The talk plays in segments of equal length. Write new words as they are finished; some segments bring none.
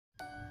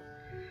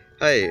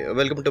Hi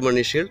welcome to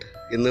money shield.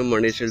 ഇന്ന്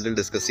മണി ഷീൽഡിൽ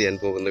discuss ചെയ്യാൻ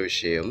പോകുന്ന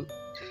വിഷയം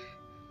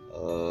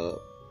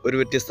ഒരു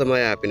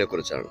വ്യത്യസ്തമായ ആപ്പിനെ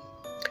കുറിച്ചാണ്.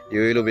 യു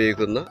എയിൽ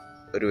ഉപയോഗിക്കുന്ന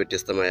ഒരു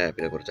വ്യത്യസ്തമായ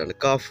ആപ്പിനെ കുറിച്ചാണ്.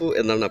 കാഫു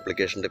എന്നാണ്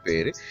ആപ്ലിക്കേഷൻ്റെ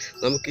പേര്.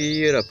 നമുക്ക് ഈ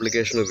ഒരു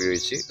ആപ്ലിക്കേഷൻ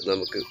ഉപയോഗിച്ച്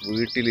നമുക്ക്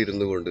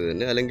വീട്ടിലിരുന്നു കൊണ്ട്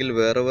തന്നെ, അല്ലെങ്കിൽ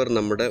വേറെവർ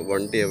നമ്മുടെ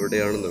വണ്ടി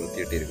എവിടെയാണ്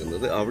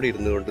നിർത്തിയിട്ടിരിക്കുന്നത് അവിടെ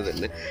ഇരുന്നു കൊണ്ട്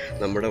തന്നെ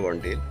നമ്മുടെ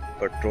വണ്ടിയിൽ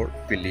പെട്രോൾ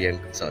ഫില്ല് ചെയ്യാൻ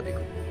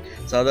സാധിക്കും.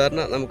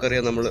 സാധാരണ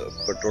നമുക്കറിയാം, നമ്മൾ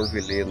പെട്രോൾ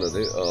ഫില്ല്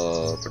ചെയ്യുന്നത്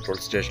പെട്രോൾ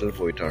സ്റ്റേഷനിൽ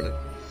പോയിട്ടാണ്.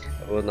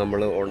 അപ്പോൾ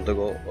നമ്മൾ ഓൺ ദ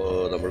ഗോ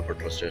നമ്മൾ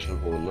പെട്രോൾ സ്റ്റേഷനിൽ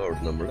പോകുന്നു,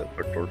 അവിടെ നമ്മൾ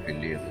പെട്രോൾ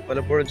ഫില്ല് ചെയ്യുന്നു.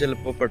 പലപ്പോഴും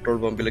ചിലപ്പോൾ പെട്രോൾ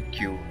പമ്പിലെ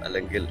ക്യൂ,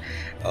 അല്ലെങ്കിൽ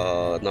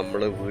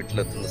നമ്മൾ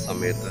വീട്ടിലെത്തുന്ന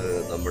സമയത്ത്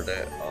നമ്മുടെ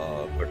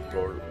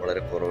പെട്രോൾ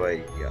വളരെ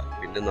കുറവായിരിക്കുക.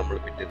 പിന്നെ നമ്മൾ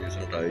പിറ്റേ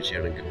ദിവസം ഡ്രൈവ്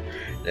ചെയ്യണമെങ്കിൽ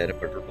നേരെ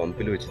പെട്രോൾ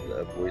പമ്പിൽ വെച്ച്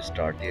പോയി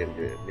സ്റ്റാർട്ട്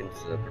ചെയ്യേണ്ടി,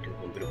 മീൻസ് പെട്രോൾ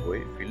പമ്പിൽ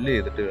പോയി ഫില്ല്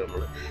ചെയ്തിട്ട്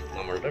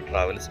നമ്മളുടെ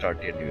ട്രാവൽ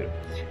സ്റ്റാർട്ട് ചെയ്യേണ്ടി വരും.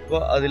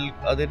 അപ്പോൾ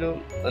അതൊരു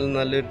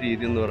നല്ലൊരു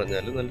രീതി എന്ന്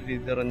പറഞ്ഞാൽ, നല്ല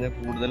രീതി പറഞ്ഞാൽ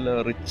കൂടുതൽ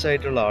റിച്ച്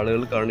ആയിട്ടുള്ള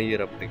ആളുകൾക്കാണ് ഈ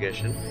ഒരു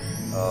ആപ്ലിക്കേഷൻ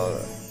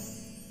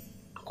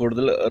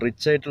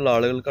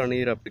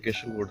ഈ ഒരു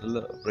ആപ്ലിക്കേഷൻ കൂടുതൽ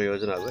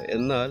പ്രയോജനമാകുക.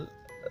 എന്നാൽ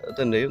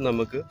തന്നെയും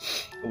നമുക്ക്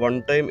വൺ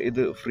ടൈം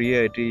ഇത് ഫ്രീ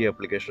ആയിട്ട് ഈ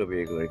ആപ്ലിക്കേഷൻ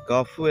ഉപയോഗിക്കുന്നത്.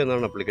 കാഫു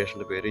എന്നാണ്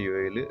ആപ്ലിക്കേഷൻ്റെ പേര്. യു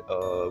എയിൽ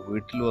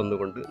വീട്ടിൽ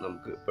വന്നുകൊണ്ട്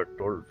നമുക്ക്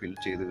പെട്രോൾ ഫിൽ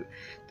ചെയ്ത്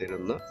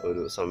തരുന്ന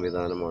ഒരു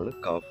സംവിധാനമാണ്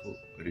കാഫു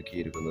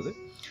ഒരുക്കിയിരിക്കുന്നത്.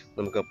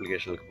 നമുക്ക്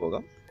ആപ്ലിക്കേഷനിലേക്ക്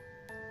പോകാം.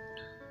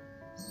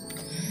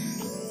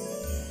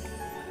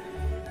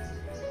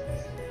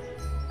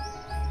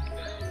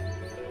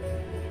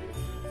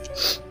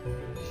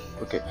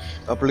 ഓക്കെ,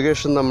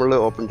 ആപ്ലിക്കേഷൻ നമ്മൾ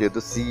ഓപ്പൺ ചെയ്ത്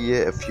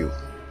CAFU.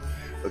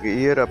 ഓക്കെ,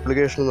 ഈ ഒരു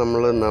ആപ്ലിക്കേഷൻ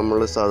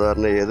നമ്മൾ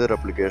സാധാരണ ഏതൊരു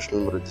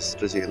ആപ്ലിക്കേഷനും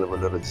രജിസ്റ്റർ ചെയ്യുന്ന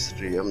പോലെ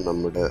രജിസ്റ്റർ ചെയ്യാം.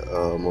 നമ്മുടെ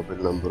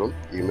മൊബൈൽ നമ്പറും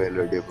ഇമെയിൽ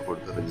ID ഒക്കെ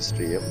കൊടുത്ത്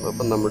രജിസ്റ്റർ ചെയ്യാം.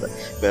 അപ്പം നമ്മുടെ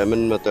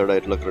പേയ്മെൻറ്റ്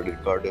മെത്തേഡായിട്ടുള്ള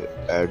ക്രെഡിറ്റ് കാർഡ്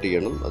ആഡ്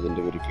ചെയ്യണം.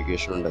 അതിൻ്റെ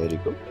വെരിഫിക്കേഷൻ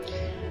ഉണ്ടായിരിക്കും.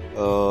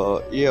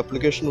 ഈ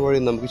ആപ്ലിക്കേഷൻ വഴി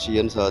നമുക്ക്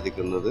ചെയ്യാൻ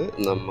സാധിക്കുന്നത്,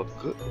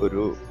 നമുക്ക്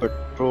ഒരു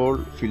പെട്രോൾ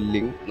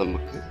ഫില്ലിംഗ്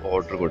നമുക്ക്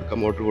ഓർഡർ കൊടുക്കാം.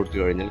 ഓർഡർ കൊടുത്തു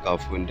കഴിഞ്ഞാൽ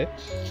കാഫുവിൻ്റെ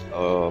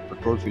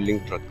പെട്രോൾ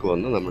ഫില്ലിംഗ് ട്രക്ക്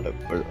വന്ന് നമ്മുടെ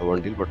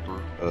വണ്ടിയിൽ പെട്രോൾ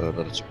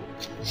നിറച്ചു പോകും.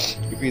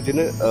 ഇപ്പോൾ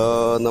ഇതിന്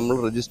നമ്മൾ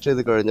രജിസ്റ്റർ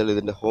ചെയ്ത് കഴിഞ്ഞാൽ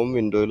ഇതിൻ്റെ ഹോം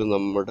വിൻഡോയിൽ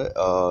നമ്മുടെ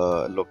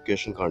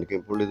ലൊക്കേഷൻ കാണിക്കും.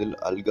 ഇപ്പോൾ ഇതിൽ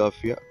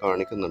അൽഗാഫിയ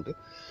കാണിക്കുന്നുണ്ട്.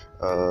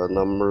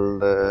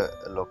 നമ്മളുടെ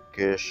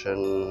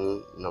ലൊക്കേഷൻ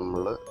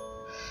നമ്മൾ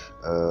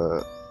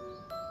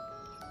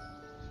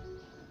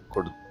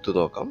കൊടുത്തു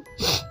നോക്കാം.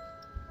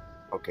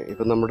 ഓക്കെ,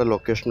 ഇപ്പം നമ്മുടെ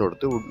ലൊക്കേഷൻ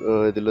കൊടുത്ത്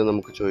ഇതിൽ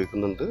നമുക്ക്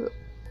ചോദിക്കുന്നുണ്ട്,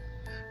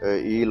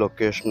 ഈ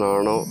ലൊക്കേഷൻ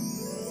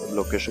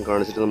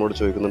കാണിച്ചിട്ട് നമ്മോട്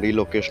ചോദിക്കുന്നുണ്ട്, ഈ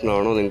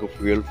ലൊക്കേഷനാണോ നിങ്ങൾക്ക്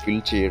ഫ്യൂൽ ഫിൽ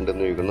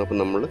ചെയ്യേണ്ടതെന്ന് ചോദിക്കുന്നു. അപ്പം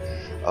നമ്മൾ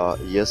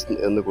യെസ്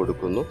എന്ന്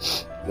കൊടുക്കുന്നു.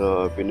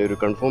 പിന്നെ ഒരു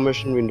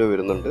കൺഫർമേഷൻ വിൻഡോ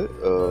വരുന്നുണ്ട്.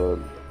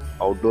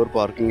 ഔട്ട്ഡോർ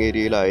പാർക്കിംഗ്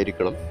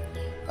ഏരിയയിലായിരിക്കണം,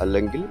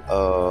 അല്ലെങ്കിൽ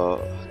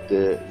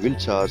will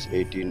charge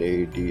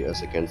 1880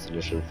 as A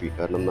cancellation ഫീ.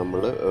 കാരണം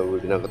നമ്മൾ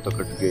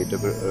വീടിനകത്തൊക്കെ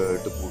ഗേറ്റൊക്കെ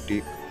ഇട്ട് പൂട്ടി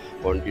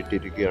വണ്ടി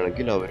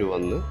ഇട്ടിരിക്കുകയാണെങ്കിൽ അവർ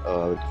വന്ന്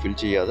ഫിൽ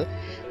ചെയ്യാതെ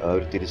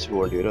അവർ തിരിച്ചു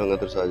പോകേണ്ടി വരും.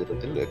 അങ്ങനത്തെ ഒരു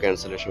സാഹചര്യത്തിൽ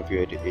ക്യാൻസലേഷൻ ഫീ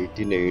ആയിട്ട്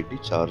 1880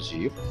 ചാർജ്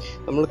ചെയ്യും.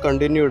 നമ്മൾ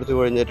കണ്ടിന്യൂ എടുത്തു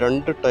കഴിഞ്ഞാൽ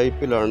 2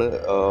 ടൈപ്പിലാണ്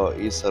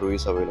ഈ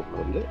സർവീസ്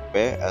അവൈലബിൾ ഉണ്ട്.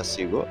 പേ ആസ്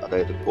യു ഗോ,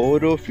 അതായത്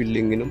ഓരോ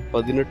ഫില്ലിങ്ങിനും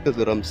 18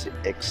 ദിറംസ്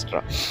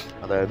എക്സ്ട്രാ.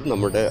 അതായത്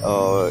നമ്മുടെ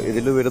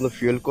ഇതിൽ വരുന്ന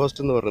ഫ്യൂൽ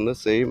കോസ്റ്റ് എന്ന്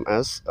പറയുന്നത് സെയിം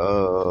ആസ്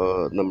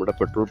നമ്മുടെ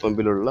പെട്രോൾ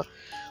പമ്പിലുള്ള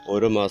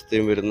ഓരോ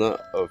മാസത്തെയും വരുന്ന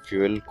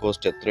ഫ്യൂൽ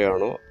കോസ്റ്റ്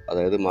എത്രയാണോ,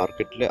 അതായത്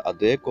മാർക്കറ്റിലെ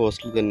അതേ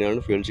കോസ്റ്റിൽ തന്നെയാണ്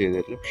ഫ്യൂൽ ചെയ്ത്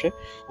തരുന്നത്. പക്ഷേ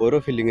ഓരോ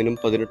ഫില്ലിങ്ങിനും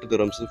 18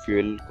 ദിറംസ്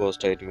ഫ്യൂൽ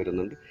കോസ്റ്റ് ആയിട്ട്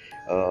വരുന്നുണ്ട്.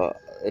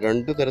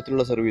 2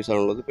 തരത്തിലുള്ള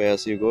സർവീസാണുള്ളത്. പേ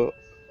as you go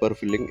per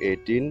filling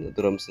 18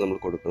 dirhams നമ്മൾ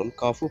കൊടുക്കണം.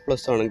 കാഫു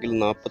പ്ലസ് ആണെങ്കിൽ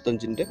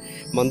 45ൻ്റെ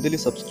മന്ത്ലി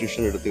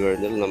സബ്സ്ക്രിപ്ഷൻ എടുത്തു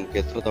കഴിഞ്ഞാൽ നമുക്ക്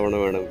എത്ര തവണ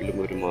വേണമെങ്കിലും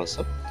ഒരു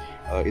മാസം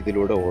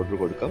ഇതിലൂടെ ഓർഡർ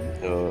കൊടുക്കാം.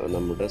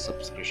 നമ്മുടെ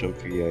സബ്സ്ക്രിപ്ഷൻ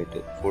ഫീ ആയിട്ട്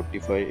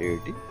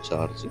 4580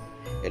 ചാർജ്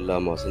എല്ലാ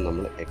മാസം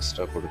നമ്മൾ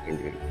എക്സ്ട്രാ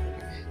കൊടുക്കേണ്ടി വരും.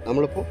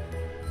 നമ്മളിപ്പോൾ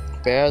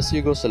പേ ആസ്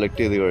യു ഗോ സെലക്ട്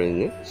ചെയ്ത്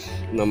കഴിഞ്ഞ്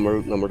നമ്മൾ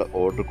നമ്മുടെ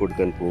ഓർഡർ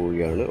കൊടുക്കാൻ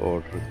പോവുകയാണ്.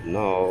 ഓർഡർ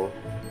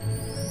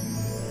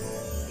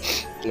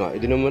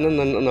ഇതിനു മുന്നേ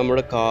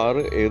നമ്മുടെ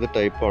കാറ് ഏത്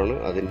ടൈപ്പാണ്,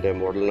 അതിൻ്റെ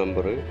മോഡൽ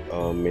നമ്പർ,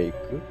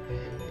 മേക്ക്,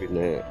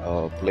 പിന്നെ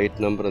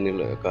പ്ലേറ്റ് നമ്പർ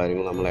എന്നുള്ള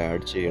കാര്യങ്ങൾ നമ്മൾ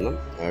ആഡ് ചെയ്യണം.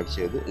 ആഡ്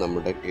ചെയ്ത്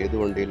നമ്മുടെ ഏത്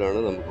വണ്ടിയിലാണ്,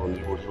 നമുക്ക്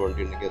ഒന്നിൽ കൂടുതൽ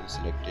വണ്ടി ഉണ്ടെങ്കിൽ അത്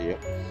സെലക്ട് ചെയ്യാം.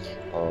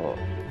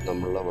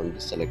 നമ്മളുടെ വണ്ടി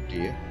സെലക്ട്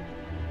ചെയ്യുക.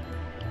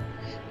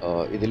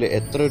 ഇതിൽ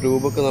എത്ര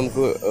രൂപക്ക്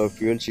നമുക്ക്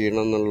ഫ്യൂൽ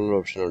ചെയ്യണം എന്നുള്ള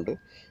ഓപ്ഷൻ ഉണ്ട്.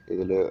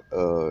 ഇതിൽ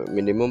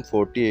മിനിമം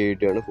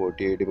 4080 ആണ്.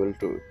 4080 മുതൽ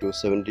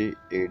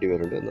 270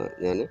 വരുന്നുണ്ട്.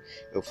 ഞാൻ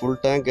ഫുൾ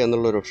ടാങ്ക്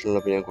എന്നുള്ളൊരു ഓപ്ഷനാണ്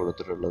അപ്പോൾ ഞാൻ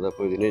കൊടുത്തിട്ടുള്ളത്.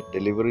 അപ്പോൾ ഇതിന്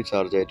ഡെലിവറി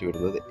ചാർജ് ആയിട്ട്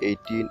വരുന്നത്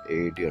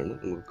 1880 ആണ്.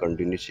 നമുക്ക്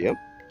കണ്ടിന്യൂ ചെയ്യാം.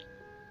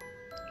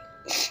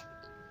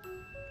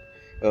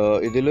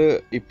 ഇതിൽ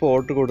ഇപ്പോൾ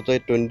ഓർഡർ കൊടുത്താൽ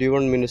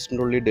 21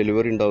 മിനിറ്റ്സിൻ്റെ ഉള്ളിൽ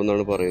ഡെലിവറി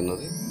ഉണ്ടാവുമെന്നാണ്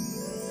പറയുന്നത്.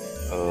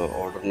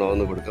 ഓർഡർ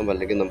നാവെന്ന് കൊടുക്കാം,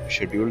 അല്ലെങ്കിൽ നമുക്ക്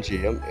ഷെഡ്യൂൾ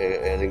ചെയ്യാം.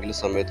 ഏതെങ്കിലും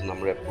സമയത്ത്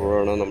നമ്മൾ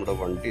എപ്പോഴാണോ നമ്മുടെ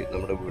വണ്ടി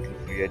നമ്മുടെ വീട്ടിൽ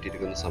ഫ്രീ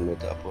ആയിട്ടിരിക്കുന്ന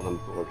സമയത്ത് അപ്പോൾ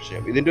നമുക്ക് ഓർഡർ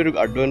ചെയ്യാം. ഇതിൻ്റെ ഒരു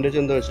അഡ്വാൻറ്റേജ്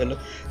എന്താ വെച്ചാൽ,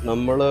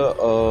 നമ്മൾ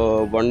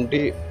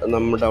വണ്ടി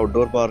നമ്മുടെ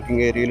ഔട്ട്ഡോർ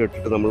പാർക്കിംഗ് ഏരിയയിൽ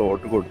ഇട്ടിട്ട് നമ്മൾ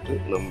ഓർഡർ കൊടുത്ത്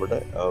നമ്മുടെ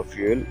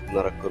ഫ്യൂൽ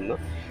നിറക്കുന്ന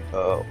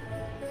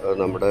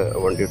നമ്മുടെ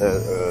വണ്ടിയുടെ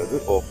ഇത്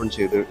ഓപ്പൺ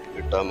ചെയ്ത്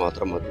ഇട്ടാൽ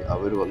മാത്രം മതി.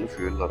 അവർ വന്ന്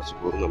ഫ്യൂൽ നിറച്ച്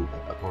പോകും, നമ്മുടെ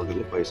അക്കൗണ്ടിൽ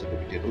നിന്ന് പൈസ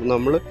ഡെബിറ്റ് ചെയ്തു.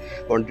 നമ്മൾ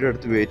വണ്ടിയുടെ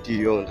അടുത്ത് വെയിറ്റ്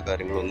ചെയ്യുകയോ അങ്ങനത്തെ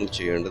കാര്യങ്ങളൊന്നും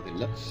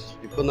ചെയ്യേണ്ടതില്ല.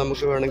 ഇപ്പം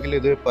നമുക്ക് വേണമെങ്കിൽ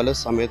ഇത് പല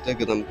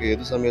സമയത്തേക്ക് നമുക്ക്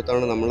ഏത്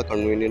സമയത്താണ് നമ്മളെ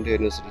കൺവീനിയൻ്റ്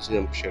അനുസരിച്ച്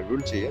നമുക്ക്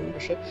ഷെഡ്യൂൾ ചെയ്യാം.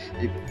 പക്ഷേ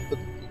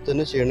ഇപ്പം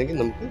തന്നെ ചെയ്യണമെങ്കിൽ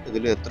നമുക്ക്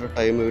ഇതിൽ എത്ര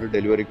ടൈം ഒരു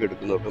ഡെലിവറിക്ക്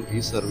എടുക്കും നോക്കാം. ഈ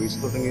സർവീസ്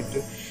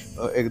തുടങ്ങിയിട്ട്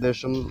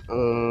ഏകദേശം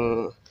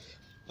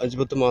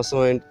 5-10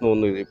 മാസമായിട്ട്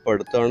തോന്നുന്നു. ഇപ്പോൾ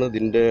അടുത്താണ്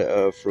ഇതിൻ്റെ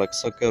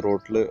ഫ്ലക്സൊക്കെ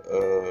റോട്ടിൽ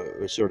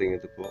വെച്ച്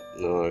തുടങ്ങിയത്. ഇപ്പോൾ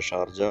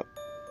ഷാർജ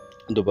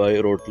ദുബായ്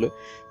റോട്ടിൽ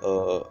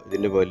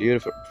ഇതിൻ്റെ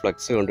വലിയൊരു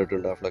ഫ്ലക്സ്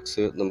കണ്ടിട്ടുണ്ട്. ആ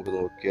ഫ്ലക്സ് നമുക്ക്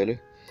നോക്കിയാൽ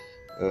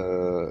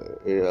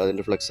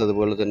അതിൻ്റെ ഫ്ലക്സ്,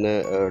 അതുപോലെ തന്നെ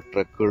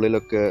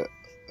ട്രക്കുകളിലൊക്കെ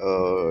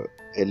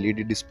LED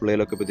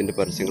ഡിസ്പ്ലേയിലൊക്കെ ഇപ്പോൾ ഇതിൻ്റെ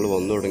പരസ്യങ്ങൾ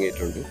വന്നു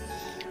തുടങ്ങിയിട്ടുണ്ട്.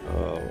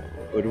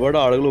 ഒരുപാട്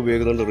ആളുകൾ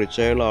ഉപയോഗിക്കുന്നുണ്ട്.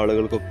 റിച്ചായുള്ള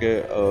ആളുകൾക്കൊക്കെ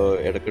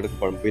ഇടയ്ക്കിടയ്ക്ക്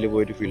പമ്പിൽ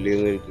പോയിട്ട് ഫില്ല്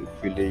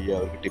ചെയ്യുക,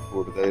 അവർക്ക് ടിപ്പ്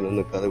കൊടുക്കുക. അതിനൊന്നും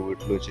നിൽക്കാതെ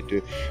വീട്ടിൽ വെച്ചിട്ട്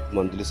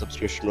മന്ത്ലി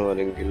സബ്സ്ക്രിപ്ഷനോ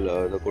അല്ലെങ്കിൽ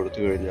ഇത് കൊടുത്തു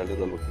കഴിഞ്ഞാൽ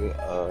നമുക്ക്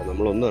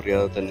നമ്മളൊന്നും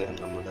അറിയാതെ തന്നെ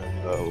നമ്മുടെ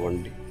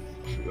വണ്ടി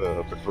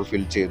പെട്രോൾ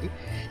ഫിൽ ചെയ്ത്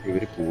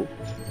ഇവർ പോവും.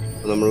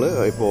 അപ്പോൾ നമ്മൾ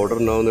ഇപ്പോൾ ഓർഡർ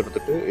ഉണ്ടാവുന്ന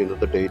എടുത്തിട്ട്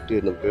ഇന്നത്തെ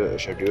ഡേറ്റ് നമുക്ക്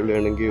ഷെഡ്യൂൾ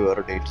ചെയ്യണമെങ്കിൽ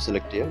വേറെ ഡേറ്റ്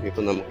സെലക്ട് ചെയ്യാം.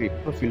 ഇപ്പം നമുക്ക്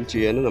ഇപ്പോൾ ഫിൽ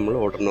ചെയ്യാൻ നമ്മൾ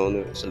ഓർഡർ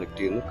ഉണ്ടാവുന്ന സെലക്ട്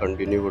ചെയ്യുന്നു,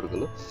 കണ്ടിന്യൂ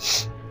കൊടുക്കുന്നു.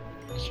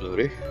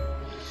 സോറി.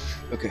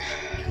 ഓക്കെ,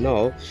 നോ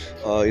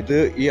ഇത്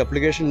ഈ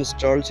ആപ്ലിക്കേഷൻ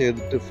ഇൻസ്റ്റാൾ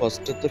ചെയ്തിട്ട്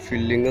ഫസ്റ്റത്തെ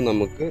ഫില്ലിങ്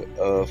നമുക്ക്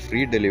ഫ്രീ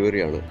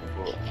ഡെലിവറിയാണ്.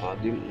 അപ്പോൾ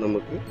ആദ്യം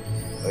നമുക്ക്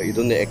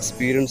ഇതൊന്ന്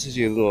എക്സ്പീരിയൻസ്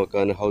ചെയ്ത്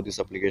നോക്കാൻ, how this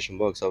application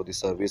works, how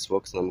this service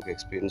works നമുക്ക്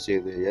എക്സ്പീരിയൻസ്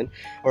ചെയ്ത് ചെയ്യാൻ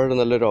വളരെ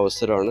നല്ലൊരു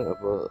അവസരമാണ്.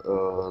 അപ്പോൾ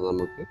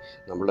നമുക്ക്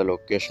നമ്മുടെ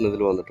ലൊക്കേഷൻ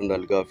ഇതിൽ വന്നിട്ടുണ്ട്,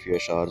 അൽഗാഫിയ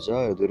ഷാർജ.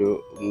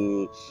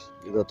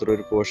 ഇത് അത്ര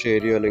ഒരു പോഷ്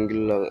ഏരിയ അല്ലെങ്കിൽ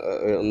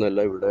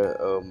ഒന്നല്ല, ഇവിടെ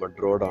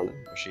മഡ് റോഡാണ്.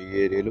 പക്ഷേ ഈ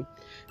ഏരിയയിലും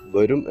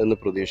വരും എന്ന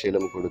പ്രതീക്ഷയിൽ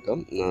നമുക്ക് കൊടുക്കാം.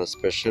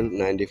 സ്പെഷ്യൽ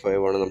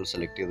 95 ആണ് നമ്മൾ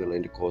സെലക്ട് ചെയ്തിട്ടുള്ളത്.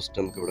 അതിൻ്റെ കോസ്റ്റ്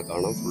നമുക്ക് ഇവിടെ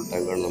കാണാം. ഫുൾ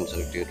ടാങ്കാണ് നമ്മൾ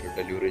സെലക്ട് ചെയ്തിട്ടുള്ളത്.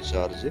 ഡെലിവറി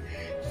ചാർജ്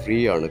ഫ്രീ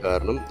ആണ്.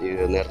 കാരണം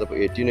നേരത്തെ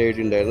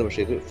 1880 ഉണ്ടായിരുന്നു,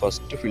 പക്ഷേ ഇത്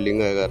ഫസ്റ്റ്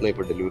ഫില്ലിംഗ് ആയ കാരണം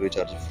ഇപ്പോൾ ഡെലിവറി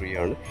ചാർജ് ഫ്രീ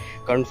ആണ്.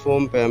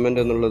 കൺഫേം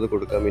പേയ്മെൻറ്റ് എന്നുള്ളത്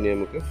കൊടുക്കാം. ഇനി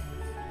നമുക്ക്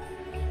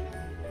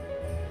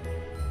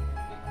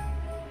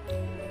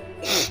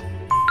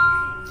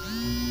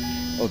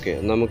ഓക്കെ,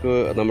 നമുക്ക്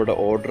നമ്മുടെ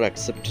ഓർഡർ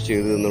അക്സെപ്റ്റ്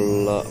ചെയ്തു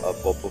എന്നുള്ള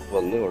പോപ്പപ്പ്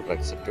വന്ന് order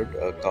accepted,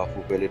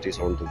 Cafu petrol is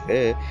on the way.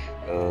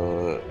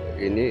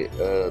 ഇനി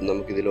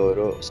നമുക്കിതിൽ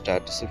ഓരോ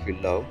സ്റ്റാറ്റസ്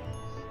ഫില്ലാവും.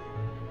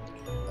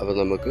 അപ്പോൾ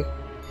നമുക്ക്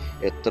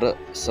എത്ര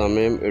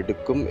സമയം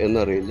എടുക്കും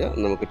എന്നറിയില്ല.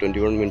 നമുക്ക്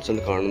 21 മിനിറ്റ്സ്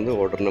എന്ന് കാണുന്നത്.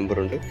 ഓർഡർ നമ്പർ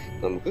ഉണ്ട്.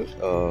 നമുക്ക്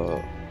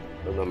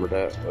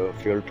നമ്മുടെ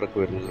ഫ്യൂൽ ട്രക്ക്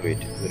വരുന്നത്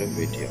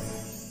വെയിറ്റ് ചെയ്യാം.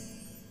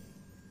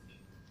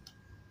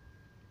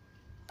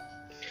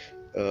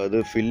 അത്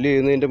ഫില്ല്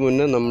ചെയ്യുന്നതിൻ്റെ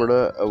മുന്നേ നമ്മുടെ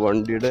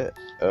വണ്ടിയുടെ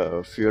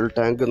ഫ്യൂൽ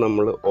ടാങ്ക്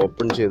നമ്മൾ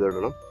ഓപ്പൺ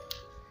ചെയ്തിടണം.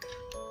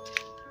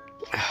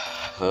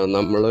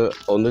 നമ്മൾ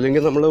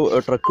ഒന്നില്ലെങ്കിൽ നമ്മൾ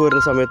ട്രക്ക്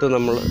വരുന്ന സമയത്ത്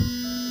നമ്മൾ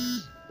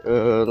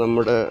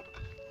നമ്മുടെ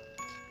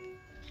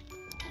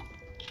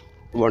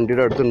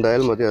വണ്ടിയുടെ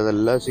അടുത്തുണ്ടായാൽ മതി.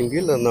 അതല്ല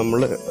വെച്ചെങ്കിൽ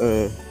നമ്മൾ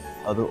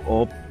അത്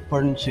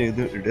ഓപ്പൺ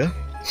ചെയ്ത് ഇടുക.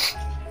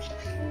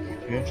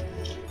 ഓക്കെ,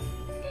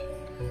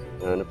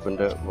 ഞാനിപ്പോൾ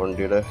എൻ്റെ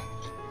വണ്ടിയുടെ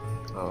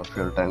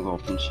ഫ്യൂൽ ടാങ്ക്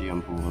ഓപ്പൺ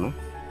ചെയ്യാൻ പോവുകയാണ്.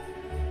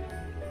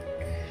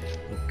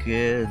 Okay,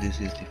 this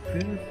is the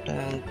fuel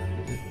tank.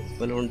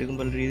 പല വണ്ടിക്കും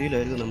പല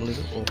രീതിയിലായിരിക്കും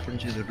നമ്മളിത് ഓപ്പൺ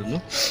ചെയ്തിടുന്നു.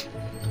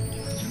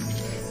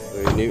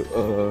 ഇനി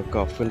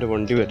കഫിൻ്റെ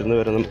വണ്ടി വരുന്ന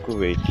വരെ നമുക്ക്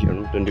വെയിറ്റ്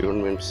ചെയ്യണം. 21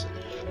 മിനിറ്റ്സ്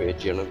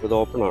വെയിറ്റ് ചെയ്യണം. ഇപ്പോൾ ഇത്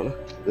ഓപ്പൺ ആണ്.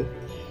 ഇത്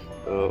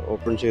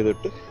ഓപ്പൺ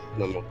ചെയ്തിട്ട്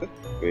നമുക്ക്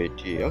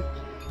വെയിറ്റ് ചെയ്യാം.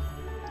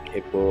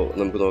 ഇപ്പോൾ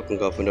നമുക്ക്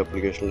നോക്കാം കഫിൻ്റെ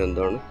ആപ്ലിക്കേഷനിൽ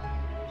എന്താണ്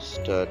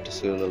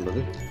സ്റ്റാറ്റസ്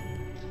എന്നുള്ളത്.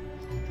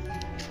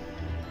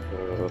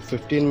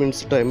 15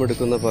 മിനിറ്റ്സ് ടൈം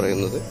എടുക്കുന്ന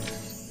പറയുന്നത്.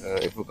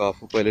 ഇപ്പോൾ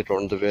Cafu pilot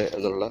on the way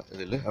എന്നുള്ള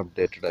ഇതിൽ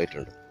അപ്ഡേറ്റഡ്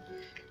ആയിട്ടുണ്ട്.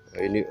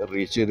 ഇനി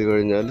റീച്ച് ചെയ്ത്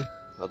കഴിഞ്ഞാൽ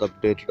അത്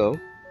അപ്ഡേറ്റഡ്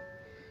ആവും.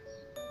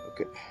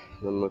 ഓക്കെ,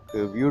 നമുക്ക്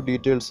വ്യൂ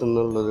ഡീറ്റെയിൽസ്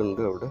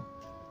എന്നുള്ളതുണ്ട്. അവിടെ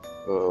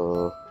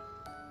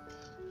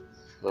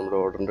നമ്മുടെ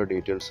ഓർഡറിൻ്റെ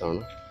ഡീറ്റെയിൽസ്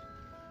ആണ്.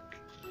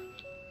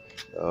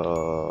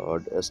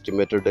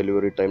 എസ്റ്റിമേറ്റഡ്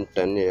ഡെലിവറി ടൈം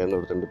 10 AM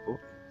കൊടുത്തിട്ടുണ്ട്. ഇപ്പോൾ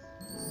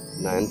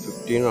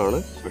 9:15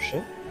 ആണ്. പക്ഷേ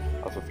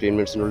ആ 15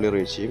 മിനിറ്റ്സിനുള്ളിൽ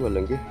റീച്ച് ചെയ്യും,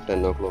 അല്ലെങ്കിൽ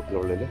 10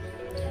 o'clockനുള്ളിൽ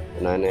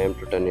 9 AM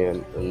to 10 AM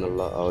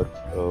എന്നുള്ള ആ ഒരു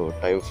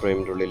ടൈം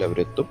ഫ്രെയിമിൻ്റെ ഉള്ളിൽ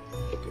അവരെത്തും.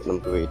 ഓക്കെ,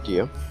 നമുക്ക് വെയിറ്റ്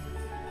ചെയ്യാം.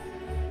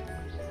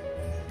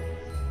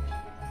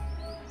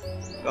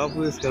 Cafu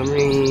is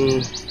coming.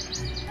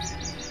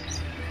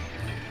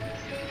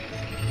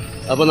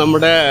 അപ്പോൾ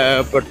നമ്മുടെ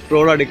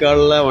പെട്രോൾ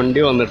അടിക്കാനുള്ള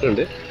വണ്ടി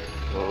വന്നിട്ടുണ്ട്.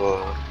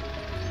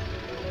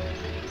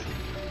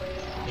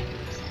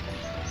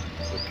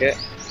 ഓക്കെ,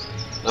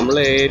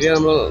 നമ്മളെ ഏരിയ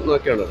നമ്മൾ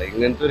നോക്കിയാണല്ലോ,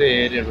 ഇങ്ങനത്തെ ഒരു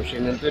ഏരിയയാണ്. പക്ഷെ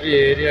ഇങ്ങനത്തെ ഒരു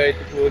ഏരിയ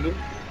ആയിട്ട് പോലും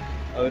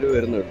അവർ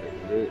വരുന്നുണ്ട്.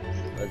 ഇത്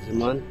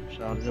അജ്മാൻ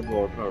ഷാർജ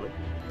ബോർഡറാണ്.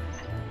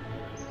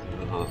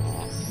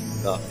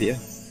 ഗാഫിയ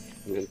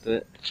ഇങ്ങനത്തെ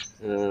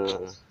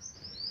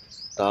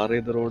ടാർ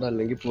ചെയ്ത റോഡ്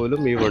അല്ലെങ്കിൽ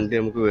പോലും ഈ വണ്ടി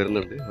നമുക്ക്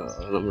വരുന്നുണ്ട്.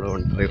 നമ്മുടെ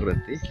വണ്ടി ഡ്രൈവർ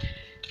എത്തി.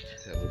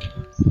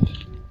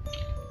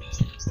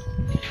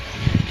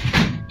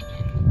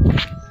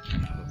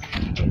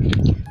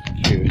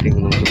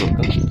 നമുക്ക്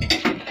നോക്കാം.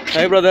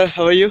 Hi brother,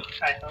 how are you?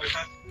 Hi, how are you?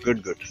 Good,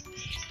 good.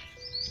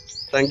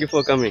 Thank you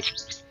for coming.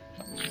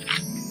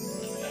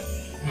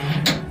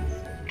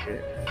 Okay.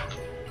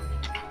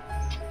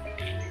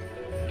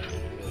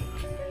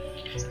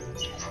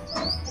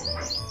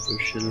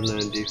 വിഷൽ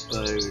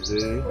 95 ഇത്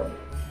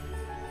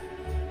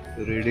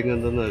റീഡിങ്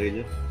എന്തെന്ന്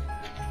അറിയില്ല.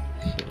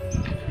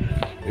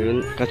 ഈവൻ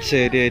കച്ച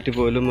ഏരിയ ആയിട്ട്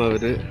പോലും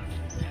അവർ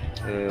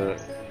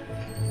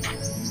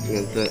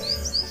ഇങ്ങനത്തെ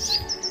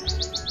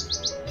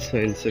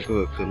സൈൻസൊക്കെ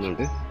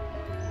വെക്കുന്നുണ്ട്.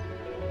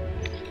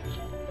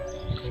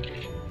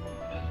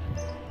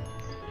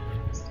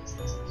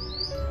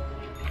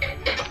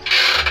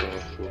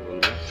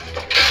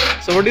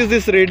 So what is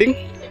this reading?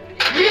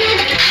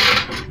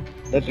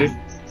 That read?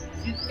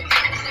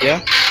 Yeah.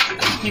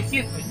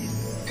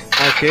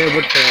 Okay,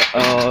 but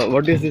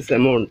what is this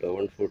amount?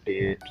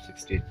 148,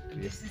 63.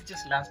 This is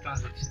just last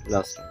transaction.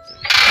 Last transaction.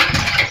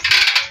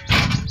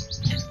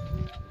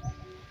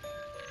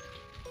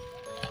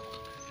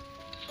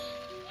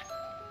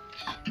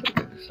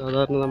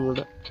 സാധാരണ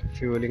നമ്മുടെ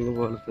ഫ്യൂലിംഗ്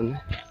പോലെ തന്നെ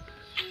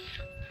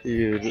ഈ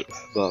ഒരു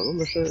ഭാഗം.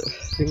 പക്ഷേ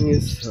തിങ്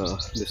ഈസ്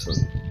ദിസ് വൺ,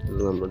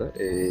 ഇത് നമ്മുടെ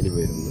ഏരിയയിൽ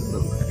വരുന്നത്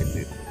നമുക്ക് ഫില്ല്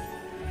ചെയ്ത്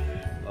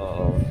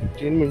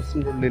 15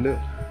 മിനിറ്റ്സിൻ്റെ ഉള്ളിൽ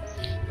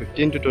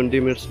 15 to 20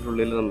 മിനിറ്റ്സിൻ്റെ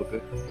ഉള്ളിൽ നമുക്ക്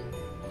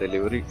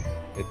ഡെലിവറി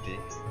എത്തി.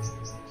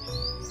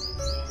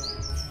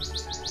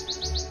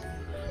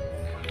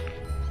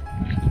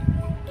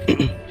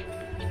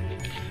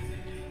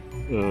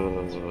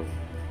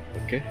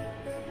 Okay,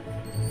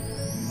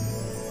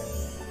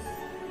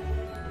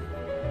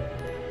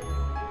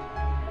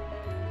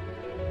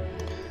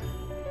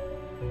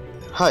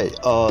 hi.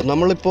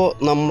 നമ്മളിപ്പോൾ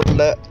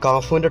നമ്മളുടെ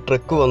കാഫുവിൻ്റെ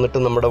ട്രക്ക് വന്നിട്ട്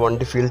നമ്മുടെ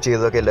വണ്ടി ഫീൽ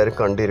ചെയ്തതൊക്കെ എല്ലാവരും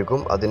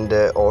കണ്ടിരിക്കും.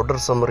 അതിൻ്റെ ഓർഡർ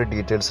സമ്മറി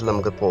ഡീറ്റെയിൽസിൽ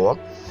നമുക്ക് പോവാം.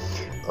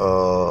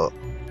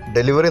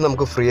 ഡെലിവറി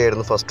നമുക്ക് ഫ്രീ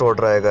ആയിരുന്നു. ഫസ്റ്റ്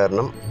ഓർഡർ ആയ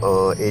കാരണം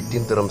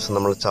 18 dirhams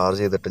നമ്മൾ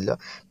ചാർജ് ചെയ്തിട്ടില്ല.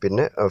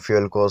 പിന്നെ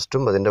ഫ്യൂൽ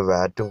കോസ്റ്റും അതിൻ്റെ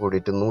വാറ്റും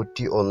കൂടിയിട്ട്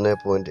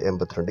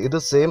 101.82. ഇത്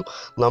സെയിം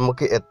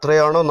നമുക്ക്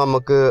എത്രയാണോ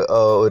നമുക്ക്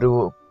ഒരു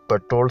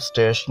പെട്രോൾ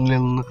സ്റ്റേഷനിൽ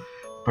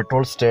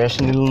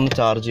നിന്ന്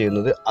ചാർജ്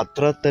ചെയ്യുന്നത്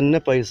അത്ര തന്നെ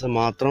പൈസ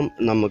മാത്രം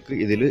നമുക്ക്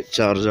ഇതിൽ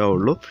ചാർജ്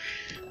ആവുള്ളൂ.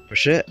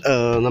 പക്ഷേ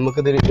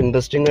നമുക്കിതിൽ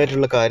ഇൻട്രസ്റ്റിംഗ്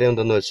ആയിട്ടുള്ള കാര്യം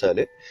എന്തെന്ന് വെച്ചാൽ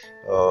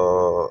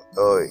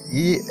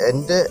ഈ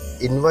എൻ്റെ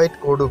ഇൻവൈറ്റ്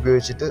കോഡ്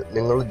ഉപയോഗിച്ചിട്ട്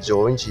നിങ്ങൾ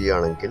ജോയിൻ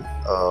ചെയ്യുകയാണെങ്കിൽ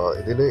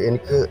ഇതിൽ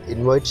എനിക്ക്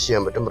ഇൻവൈറ്റ്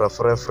ചെയ്യാൻ പറ്റും.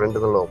 റെഫർ എ ഫ്രണ്ട്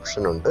എന്നുള്ള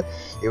ഓപ്ഷൻ ഉണ്ട്.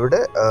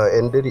 ഇവിടെ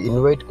എൻ്റെ ഒരു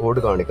ഇൻവൈറ്റ് കോഡ്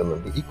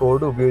കാണിക്കുന്നുണ്ട്. ഈ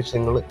കോഡ് ഉപയോഗിച്ച്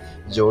നിങ്ങൾ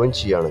ജോയിൻ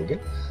ചെയ്യുകയാണെങ്കിൽ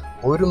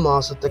ഒരു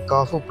മാസത്തെ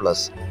കാഫു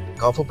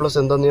പ്ലസ്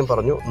എന്താണെന്ന് ഞാൻ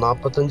പറഞ്ഞു.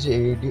 45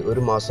 AED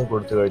ഒരു മാസം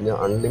കൊടുത്തു കഴിഞ്ഞാൽ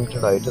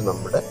അൺലിമിറ്റഡ് ആയിട്ട്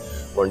നമ്മുടെ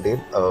വണ്ടിയിൽ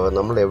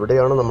നമ്മൾ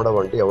എവിടെയാണോ നമ്മുടെ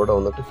വണ്ടി അവിടെ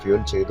വന്നിട്ട്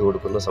ഫ്യൂൽ ചെയ്ത്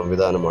കൊടുക്കുന്ന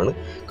സംവിധാനമാണ്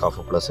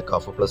കാഫു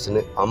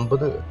പ്ലസിന്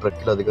 50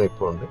 ട്രക്കിലധികം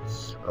ഇപ്പോൾ ഉണ്ട്.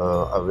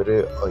 അവർ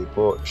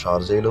ഇപ്പോൾ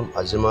ഷാർജയിലും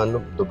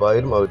അജ്മാനിലും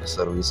ദുബായിലും അവർക്ക്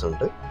സർവീസ്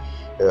ഉണ്ട്.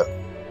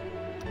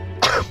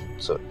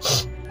 സോറി,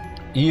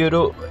 ഈ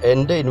ഒരു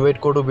എൻ്റെ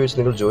ഇൻവൈറ്റ് കോഡ് ഉപയോഗിച്ച്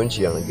നിങ്ങൾ ജോയിൻ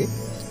ചെയ്യുകയാണെങ്കിൽ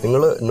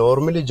നിങ്ങൾ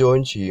നോർമലി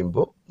ജോയിൻ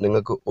ചെയ്യുമ്പോൾ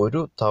നിങ്ങൾക്ക് ഒരു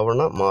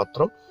തവണ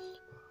മാത്രം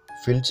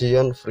ഫിൽ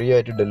ചെയ്യാൻ ഫ്രീ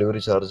ആയിട്ട്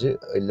ഡെലിവറി ചാർജ്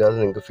ഇല്ലാതെ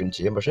നിങ്ങൾക്ക് ഫിൽ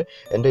ചെയ്യാം. പക്ഷേ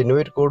എൻ്റെ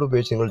ഇൻവൈറ്റ് കോഡ്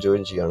ഉപയോഗിച്ച് നിങ്ങൾ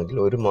ജോയിൻ ചെയ്യുകയാണെങ്കിൽ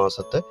ഒരു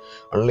മാസത്തെ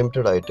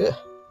അൺലിമിറ്റഡ് ആയിട്ട്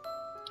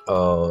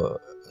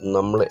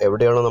നമ്മൾ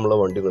എവിടെയാണോ നമ്മളെ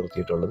വണ്ടി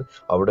നിർത്തിയിട്ടുള്ളത്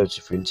അവിടെ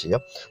വെച്ച് ഫിൽ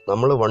ചെയ്യാം.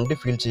 നമ്മൾ വണ്ടി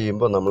ഫിൽ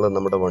ചെയ്യുമ്പോൾ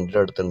നമ്മുടെ വണ്ടിയുടെ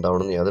അടുത്ത്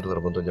ഉണ്ടാവണമെന്ന് യാതൊരു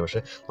നിർബന്ധമില്ല.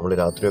 പക്ഷേ നമ്മൾ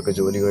രാത്രിയൊക്കെ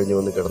ജോലി കഴിഞ്ഞ്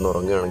വന്ന്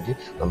കിടന്നുറങ്ങുകയാണെങ്കിൽ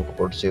നമുക്ക്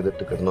പോട്ട്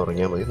ചെയ്തിട്ട്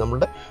കിടന്നുറങ്ങിയാൽ മതി.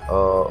 നമ്മുടെ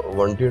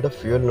വണ്ടിയുടെ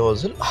ഫ്യൂൽ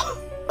നോസിൽ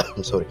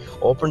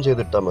ഓപ്പൺ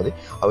ചെയ്തിട്ടാൽ മതി.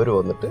 അവർ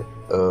വന്നിട്ട്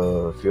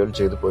ഫ്യൂൽ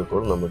ചെയ്ത്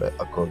പോയിക്കോളും. നമ്മുടെ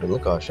അക്കൗണ്ടിൽ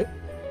നിന്ന് കാശ്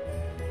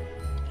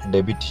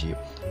ഡെബിറ്റ് ചെയ്യും.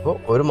 അപ്പോൾ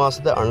ഒരു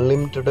മാസത്തെ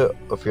അൺലിമിറ്റഡ്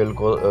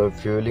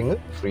ഫ്യൂലിങ്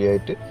ഫ്രീ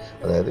ആയിട്ട്,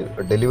 അതായത്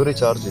ഡെലിവറി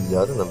ചാർജ്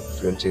ഇല്ലാതെ നമുക്ക്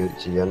ഫ്യൂൽ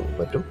ചെയ്യാൻ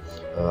പറ്റും.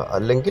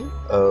 അല്ലെങ്കിൽ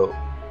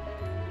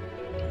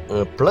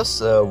plus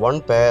 1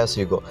 pay as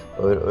you go.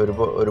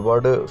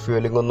 ഒരുപാട്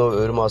ഫ്യൂലിംഗ് ഒന്നും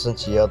ഒരു മാസം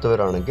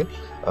ചെയ്യാത്തവരാണെങ്കിൽ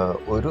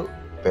ഒരു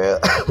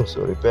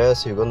പേ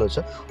ആസ് യു ഗോ എന്ന്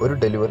വെച്ചാൽ ഒരു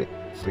ഡെലിവറി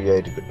ഫ്രീ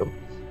ആയിട്ട് കിട്ടും.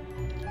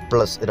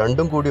 പ്ലസ്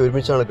രണ്ടും കൂടി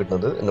ഒരുമിച്ചാണ്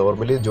കിട്ടുന്നത്.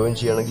 നോർമലി ജോയിൻ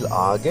ചെയ്യുകയാണെങ്കിൽ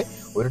ആകെ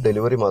ഒരു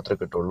ഡെലിവറി മാത്രമേ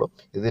കിട്ടുള്ളൂ.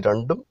 ഇത്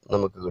രണ്ടും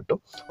നമുക്ക് കിട്ടും.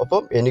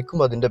 ഒപ്പം എനിക്കും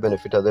അതിൻ്റെ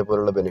ബെനിഫിറ്റ്,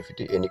 അതേപോലുള്ള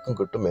ബെനിഫിറ്റ് എനിക്കും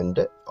കിട്ടും.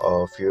 എൻ്റെ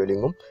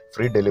ഫ്യൂലിങ്ങും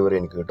ഫ്രീ ഡെലിവറി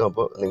എനിക്ക് കിട്ടും.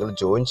 അപ്പോൾ നിങ്ങൾ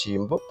ജോയിൻ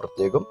ചെയ്യുമ്പോൾ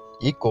പ്രത്യേകം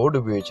ഈ കോഡ്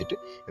ഉപയോഗിച്ചിട്ട്,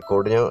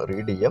 കോഡ് ഞാൻ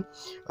റീഡ് ചെയ്യാം.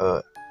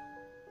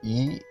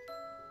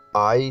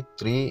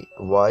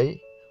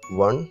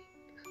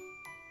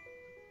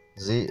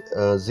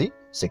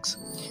 EI3Y1Z6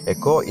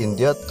 echo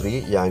India 3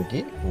 Yankee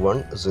 1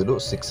 Zulu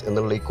 6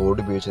 എന്നുള്ള ഈ കോഡ്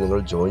ഉപയോഗിച്ച് നിങ്ങൾ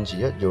ജോയിൻ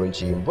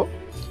ചെയ്യുമ്പോൾ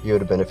ഈ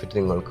ഒരു ബെനിഫിറ്റ്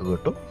നിങ്ങൾക്ക്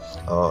കിട്ടും.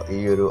 ഈ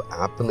ഒരു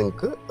ആപ്പ്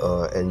നിങ്ങൾക്ക്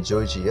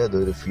എൻജോയ് ചെയ്യുക,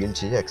 ഇതൊരു ഫീൽ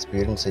ചെയ്യുക,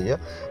 എക്സ്പീരിയൻസ് ചെയ്യുക.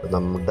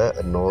 നമ്മുടെ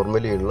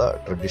നോർമലി ഉള്ള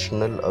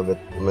ട്രഡീഷണൽ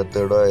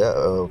മെത്തേഡായ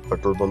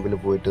പെട്രോൾ പമ്പിൽ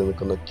പോയിട്ട്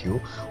നിൽക്കുന്ന ക്യൂ,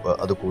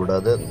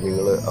 അതുകൂടാതെ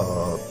നിങ്ങൾ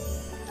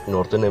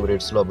നോർത്തേൺ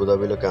എമിറേറ്റ്സിലോ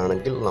അബുദാബിയിലൊക്കെ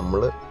ആണെങ്കിൽ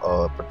നമ്മൾ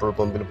പെട്രോൾ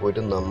പമ്പിൽ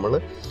പോയിട്ട് നമ്മൾ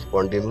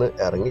വണ്ടിയിൽ നിന്ന്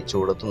ഇറങ്ങി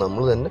ചൂടത്ത്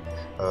നമ്മൾ തന്നെ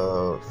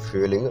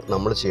ഫ്യൂലിംഗ്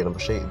നമ്മൾ ചെയ്യണം.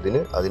 പക്ഷേ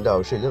അതിൻ്റെ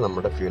ആവശ്യമില്ല,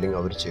 നമ്മുടെ ഫ്യൂലിംഗ്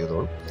അവർ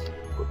ചെയ്തോളും.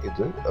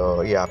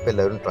 ഈ ആപ്പ്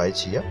എല്ലാവരും ട്രൈ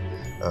ചെയ്യുക.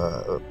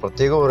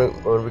 പ്രത്യേകം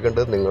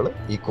ഓർമ്മിക്കേണ്ടത്, നിങ്ങൾ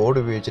ഈ കോഡ്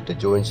ഉപയോഗിച്ചിട്ട്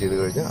ജോയിൻ ചെയ്ത്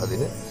കഴിഞ്ഞാൽ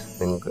അതിന്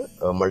നിങ്ങൾക്ക്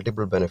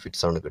മൾട്ടിപ്പിൾ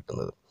ബെനിഫിറ്റ്സ് ആണ്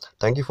കിട്ടുന്നത്.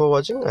 Thank you for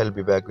watching. I will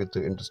be back with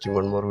interesting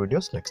 1 more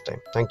videos next time.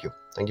 Thank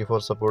you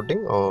for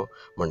supporting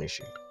money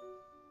shield.